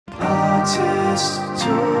It's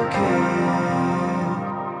okay.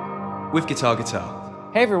 With Guitar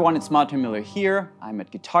Guitar. Hey everyone, it's Martin Miller here. I'm at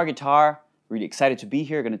Guitar Guitar. Really excited to be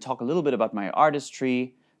here. Going to talk a little bit about my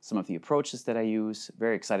artistry, some of the approaches that I use.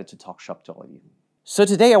 Very excited to talk shop to all of you. So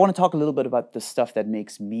today I want to talk a little bit about the stuff that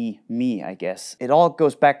makes me, me, I guess. It all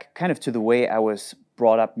goes back kind of to the way I was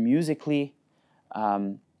brought up musically.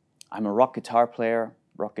 I'm a rock guitar player,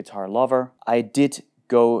 rock guitar lover. I did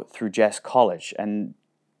go through jazz college, and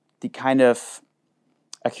the kind of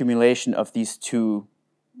accumulation of these two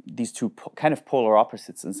kind of polar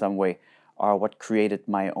opposites in some way are what created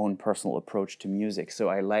my own personal approach to music. So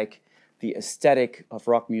I like the aesthetic of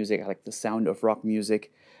rock music, I like the sound of rock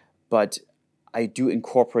music, but I do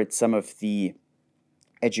incorporate some of the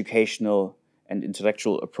educational and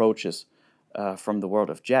intellectual approaches from the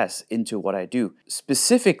world of jazz into what I do,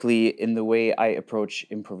 specifically in the way I approach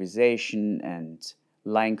improvisation and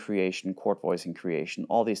line creation, chord voicing creation,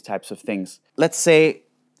 all these types of things. Let's say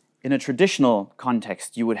in a traditional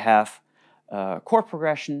context, you would have a chord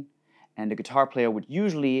progression, and a guitar player would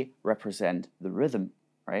usually represent the rhythm,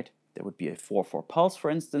 right? There would be a 4/4 pulse,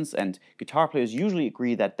 for instance, and guitar players usually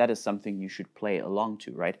agree that that is something you should play along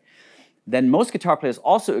to, right? Then most guitar players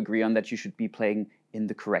also agree on that you should be playing in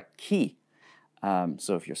the correct key.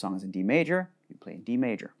 So if your song is in D major, you play in D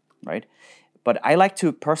major, right? But I like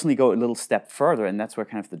to personally go a little step further, and that's where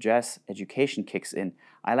kind of the jazz education kicks in.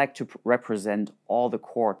 I like to represent all the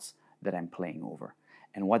chords that I'm playing over.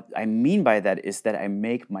 And what I mean by that is that I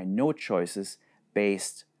make my note choices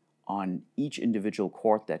based on each individual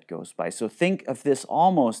chord that goes by. So think of this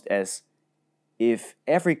almost as if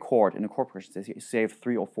every chord in a chord progression, say you have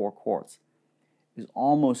 3 or 4 chords, is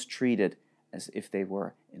almost treated as if they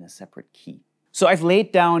were in a separate key. So I've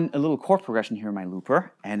laid down a little chord progression here in my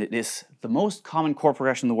looper, and it is the most common chord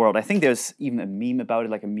progression in the world. I think there's even a meme about it,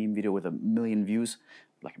 like a meme video with 1 million views,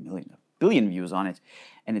 like a billion views on it.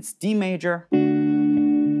 And it's D major, A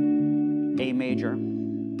major,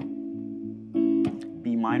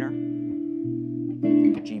 B minor,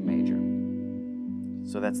 G major.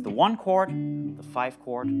 So that's the 1 chord, the 5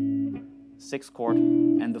 chord, 6 chord,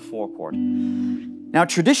 and the 4 chord. Now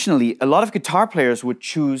traditionally, a lot of guitar players would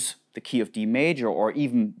choose the key of D major or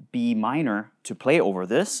even B minor to play over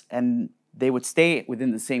this, and they would stay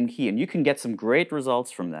within the same key. And you can get some great results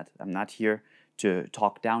from that. I'm not here to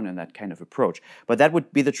talk down on that kind of approach, but that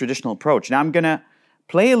would be the traditional approach. Now I'm gonna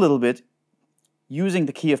play a little bit using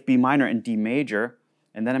the key of B minor and D major,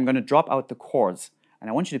 and then I'm gonna drop out the chords. And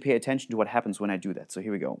I want you to pay attention to what happens when I do that. So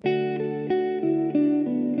here we go.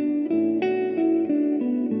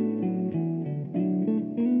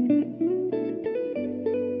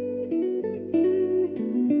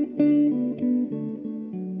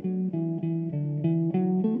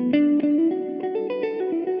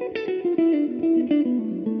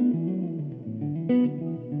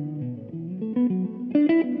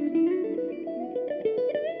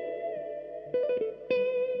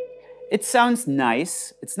 It sounds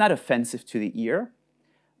nice, it's not offensive to the ear,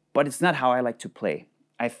 but it's not how I like to play.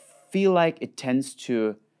 I feel like it tends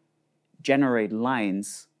to generate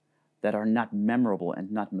lines that are not memorable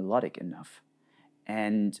and not melodic enough.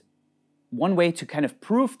 And one way to kind of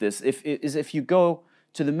prove this is if you go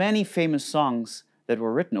to the many famous songs that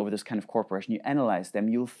were written over this kind of chord progression, you analyze them,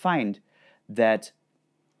 you'll find that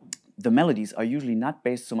the melodies are usually not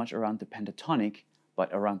based so much around the pentatonic, but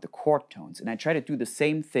around the chord tones. And I try to do the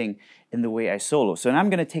same thing in the way I solo. So now I'm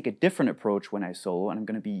going to take a different approach when I solo, and I'm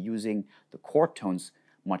going to be using the chord tones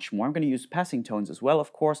much more. I'm going to use passing tones as well,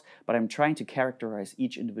 of course, but I'm trying to characterize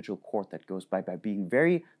each individual chord that goes by being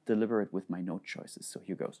very deliberate with my note choices. So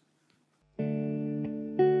here goes.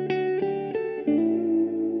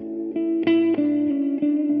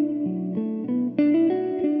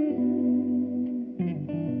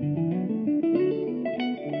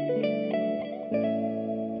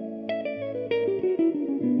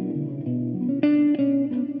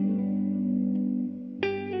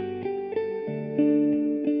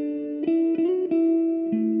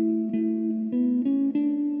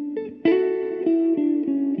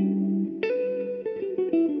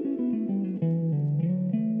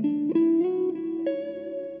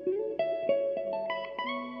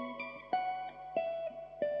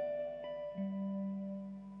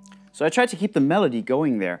 So I tried to keep the melody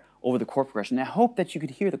going there over the chord progression. I hope that you could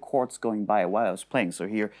hear the chords going by while I was playing. So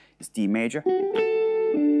here is D major.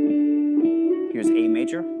 Here's A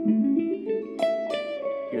major.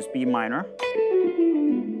 Here's B minor.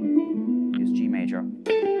 Here's G major.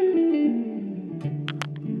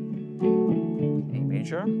 A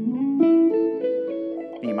major.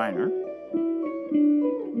 B minor.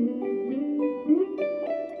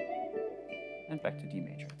 And back to D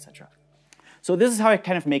major, etc. So this is how I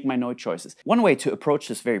kind of make my note choices. One way to approach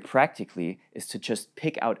this very practically is to just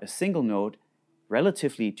pick out a single note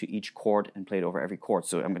relatively to each chord and play it over every chord.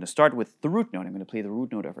 So I'm going to start with the root note. I'm going to play the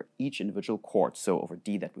root note over each individual chord. So over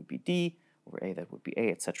D, that would be D. Over A, that would be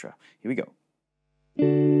A, etc. Here we go.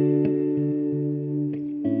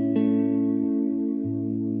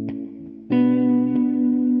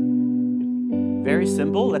 Very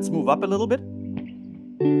simple. Let's move up a little bit.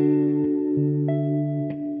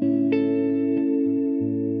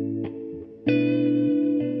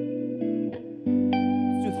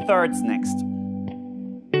 Let's do thirds next.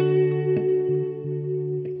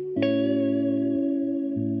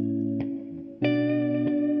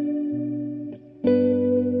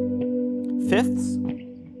 Fifths.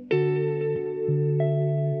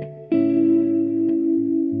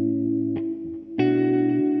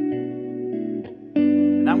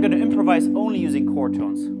 And I'm going to improvise only using chord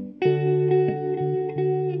tones.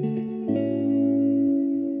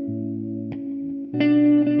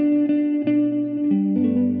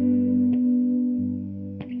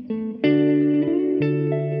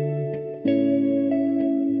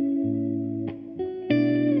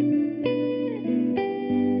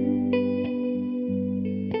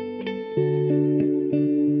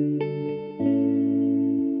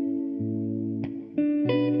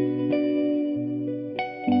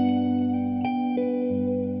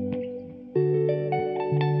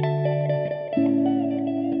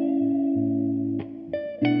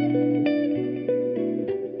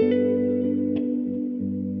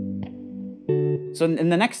 So in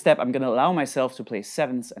the next step, I'm going to allow myself to play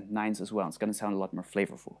sevenths and nines as well. It's going to sound a lot more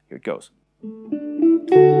flavorful. Here it goes.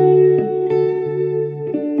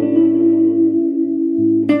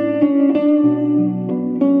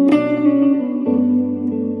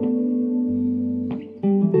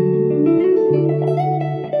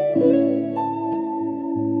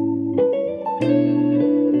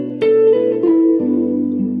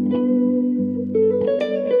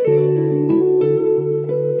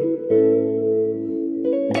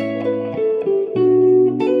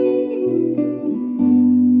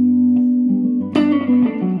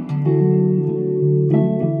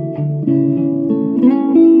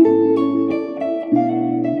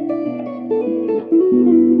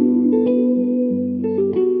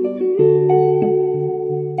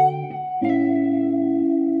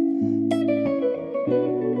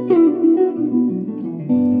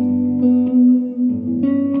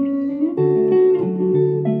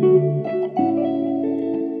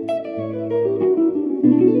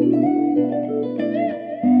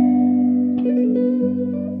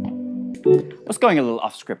 I was going a little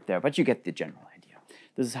off script there, but you get the general idea.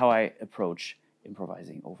 This is how I approach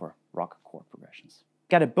improvising over rock chord progressions.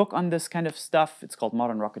 Got a book on this kind of stuff. It's called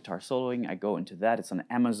Modern Rock Guitar Soloing. I go into that. It's on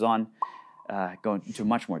Amazon. Go into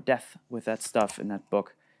much more depth with that stuff in that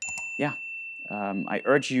book. Yeah, I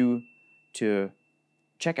urge you to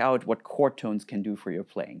check out what chord tones can do for your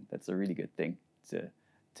playing. That's a really good thing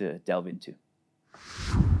to delve into.